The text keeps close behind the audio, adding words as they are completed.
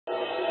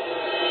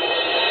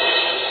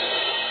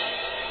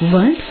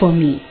World for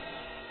me.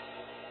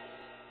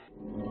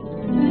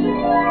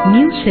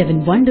 New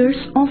 7 Wonders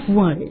of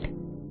World.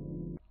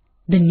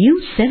 The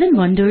new 7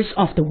 Wonders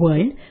of the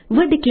World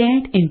were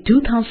declared in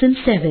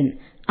 2007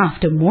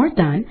 after more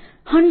than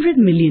 100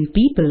 million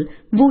people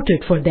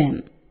voted for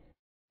them.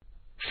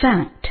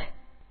 Fact: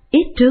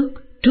 it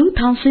took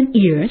 2000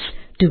 years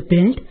to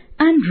build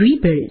and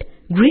rebuild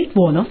Great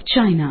Wall of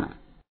China.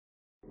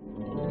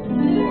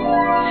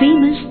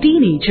 Famous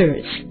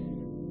teenagers.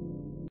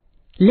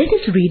 Let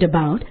us read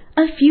about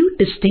a few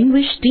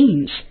distinguished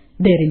teens,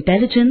 their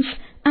intelligence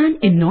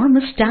and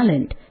enormous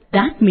talent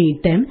that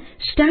made them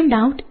stand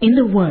out in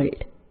the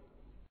world.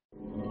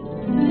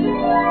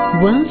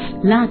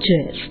 World's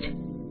largest.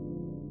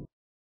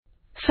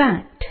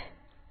 Fact: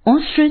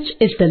 ostrich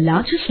is the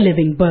largest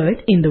living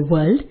bird in the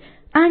world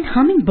and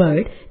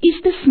hummingbird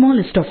is the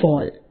smallest of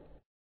all.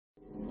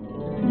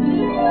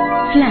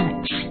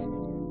 Flags.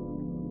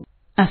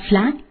 A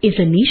flag is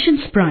a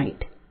nation's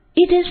pride.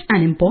 It is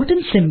an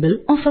important symbol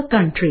of a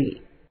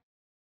country.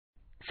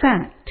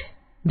 Fact: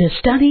 the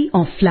study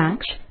of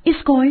flags is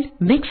called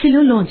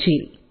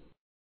vexillology.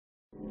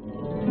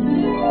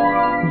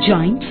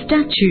 Giant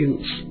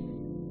statues.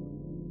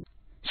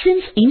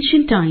 Since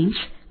ancient times,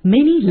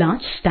 many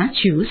large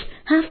statues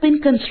have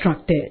been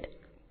constructed.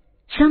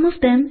 Some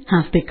of them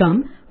have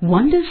become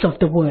wonders of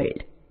the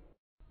world.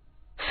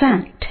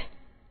 Fact: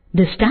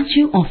 the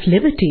Statue of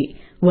Liberty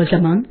was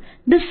among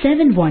the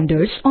 7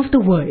 wonders of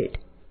the world.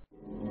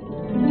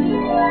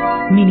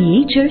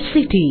 Miniature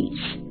cities.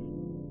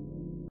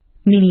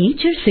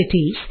 Miniature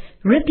cities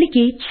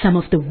replicate some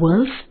of the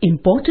world's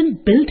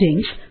important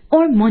buildings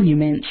or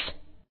monuments.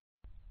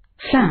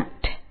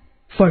 Fact: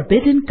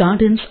 Forbidden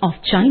Gardens of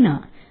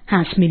China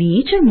has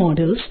miniature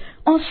models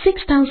of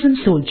 6,000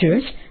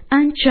 soldiers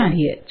and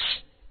chariots.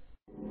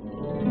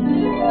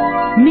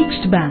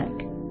 Mixed bag.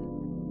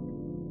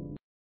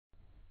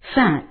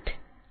 Fact: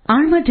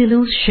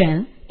 armadillo's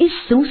shell is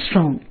so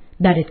strong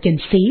that it can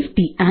save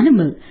the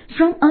animal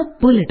from a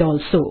bullet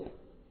also.